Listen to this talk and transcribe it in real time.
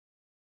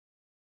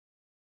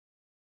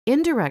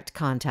Indirect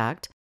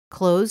contact,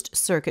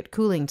 closed-circuit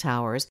cooling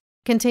towers,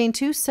 contain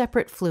two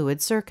separate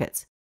fluid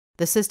circuits.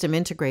 The system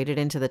integrated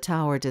into the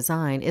tower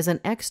design is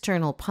an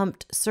external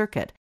pumped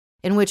circuit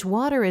in which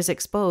water is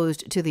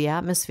exposed to the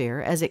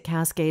atmosphere as it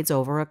cascades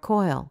over a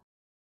coil.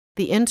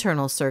 The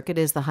internal circuit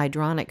is the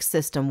hydronic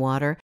system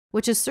water,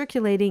 which is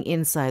circulating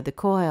inside the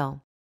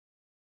coil.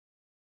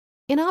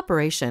 In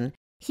operation,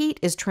 heat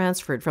is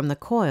transferred from the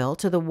coil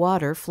to the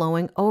water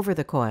flowing over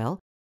the coil,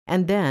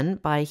 and then,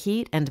 by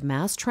heat and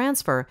mass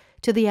transfer,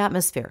 to the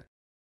atmosphere.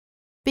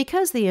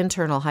 Because the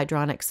internal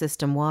hydronic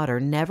system water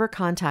never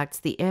contacts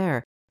the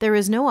air, there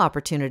is no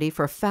opportunity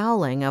for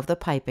fouling of the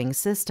piping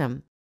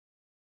system.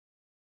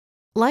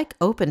 Like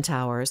open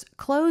towers,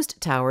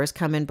 closed towers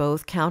come in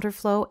both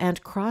counterflow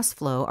and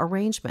crossflow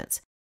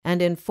arrangements,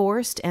 and in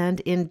forced and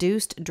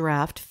induced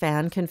draft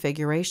fan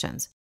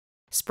configurations.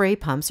 Spray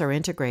pumps are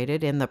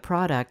integrated in the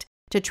product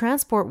to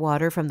transport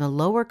water from the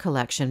lower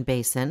collection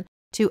basin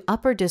to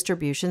upper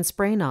distribution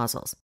spray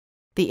nozzles.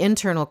 The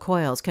internal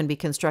coils can be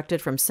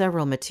constructed from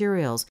several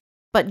materials,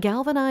 but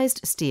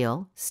galvanized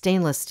steel,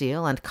 stainless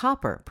steel, and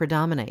copper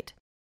predominate.